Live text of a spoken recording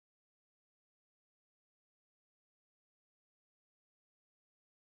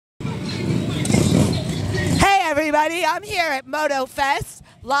everybody. I'm here at Moto Fest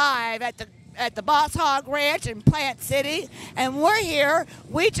live at the Boss Hogg Ranch in Plant City, and we're here.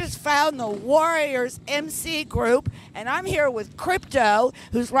 We just found the Warriors MC group, and I'm here with Crypto,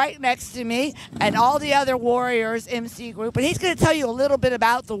 who's right next to me, and all the other Warriors MC group, and he's going to tell you a little bit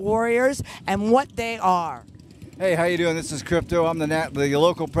about the Warriors and what they are. Hey, how you doing? This is Crypto. I'm the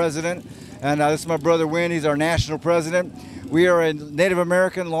local president, and this is my brother Win. He's our national president. We are a Native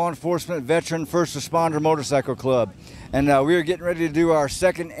American law enforcement veteran first responder motorcycle club, and we are getting ready to do our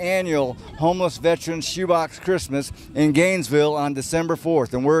second annual Homeless Veterans Shoebox Christmas in Gainesville on December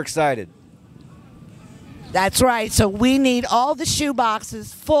 4th, and we're excited. That's right. So we need all the shoe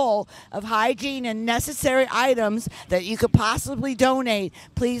boxes full of hygiene and necessary items that you could possibly donate.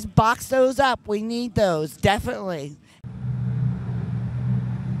 Please box those up. We need those, definitely.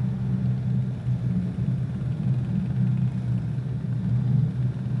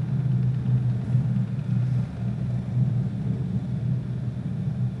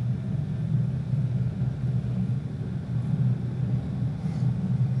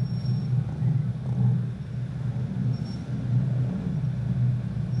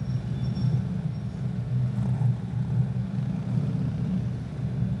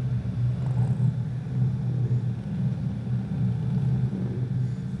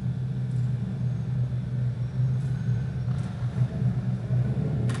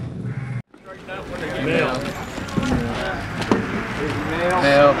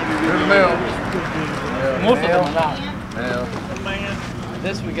 Most of them are not.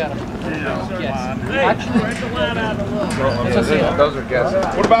 This we got to yes. Actually, those are guesses.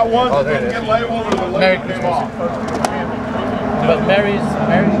 What about one? Oh, there it is. Merry Christmas. But Mary's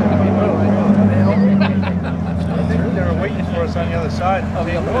going to be They were waiting for us on the other side. Oh,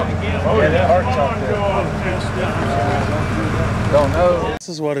 the other one. Oh, yeah, that heart's out there. Don't know. This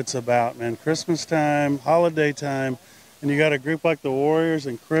is what it's about, man. Christmas time, holiday time, and you got a group like the Warriors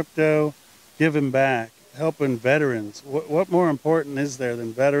and Crypto giving back, helping veterans. What more important is there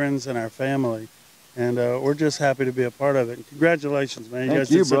than veterans and our family? And we're just happy to be a part of it. And congratulations, man. You guys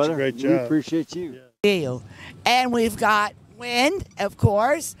did such a great job. We appreciate you. Yeah. And we've got Wind, of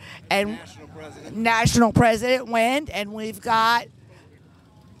course, and National President Wind, and we've got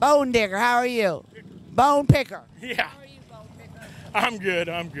Bone Digger. How are you? Bone Picker. Yeah. How are you, Bone Picker? I'm good.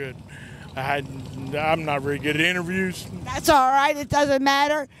 I'm not very good at interviews. That's all right. It doesn't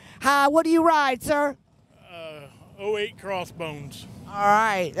matter. What do you ride, sir? 08 Crossbones. All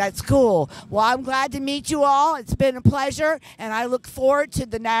right, that's cool. Well, I'm glad to meet you all. It's been a pleasure, and I look forward to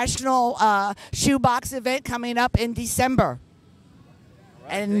the National Shoebox event coming up in December.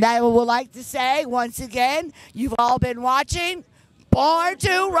 And I would like to say, once again, you've all been watching Born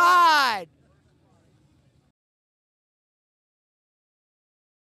to Ride.